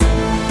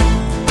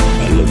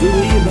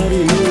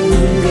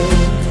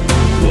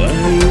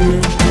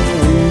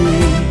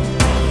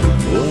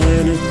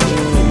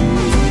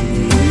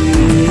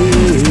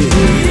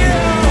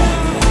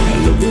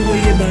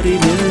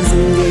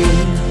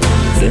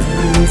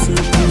And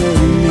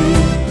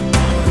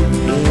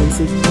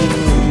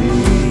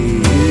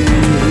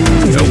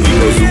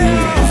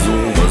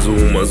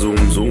we a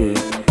zoom.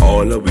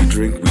 All that we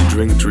drink,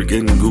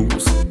 drinking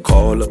goose.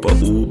 Call up a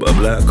Uber,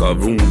 black car,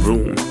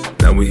 vroom.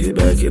 Now we hit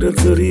back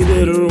into the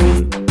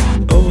bedroom.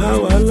 Oh,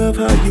 how I love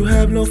how you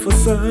have no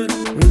facade.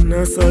 When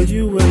I saw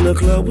you in the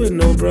club with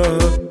no bra.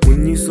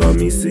 When you saw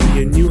me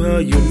seeing you, how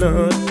you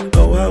nod.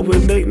 Oh, how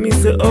it make me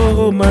say,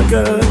 oh my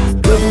God.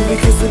 Love when we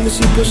kissing and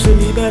she pushing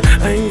me back.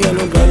 I ain't got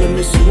no problem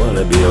if she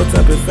wanna be on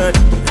top of fat.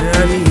 And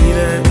I need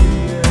that.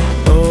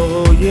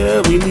 Oh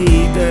yeah, we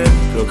need that.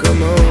 So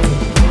come on.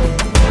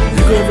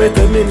 You can rate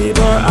the mini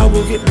bar, I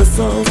will get the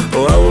songs.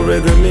 Oh, I will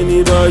rate the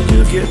mini bar,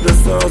 you get the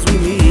songs. We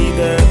need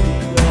that.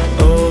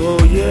 Oh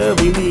yeah,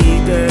 we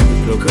need that.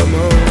 So come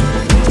on.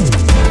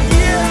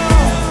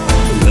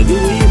 Yeah. Love the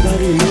way your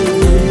body moves.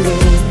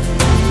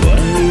 Why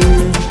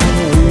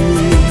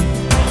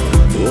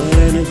you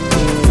wanna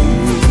call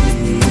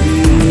me?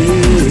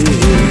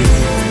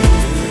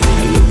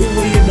 I love the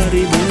way your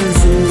body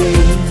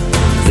dancing.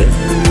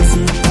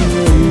 Dancing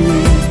for me.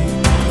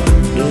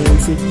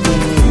 Dancing for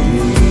me.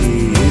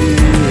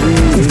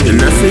 And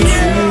I say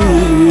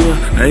true,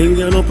 I ain't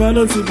got no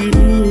problem to be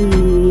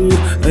rude.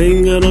 I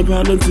ain't got no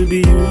problem to be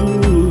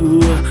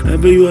you. I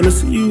really wanna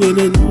see you in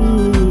a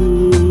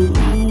nude.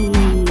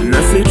 And I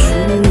say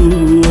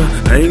true,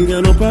 I ain't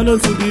got no problem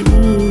to be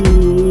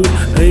rude.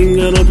 I ain't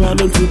got no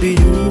problem to be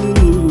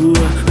you.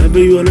 I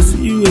really wanna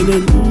see you in a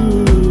nude.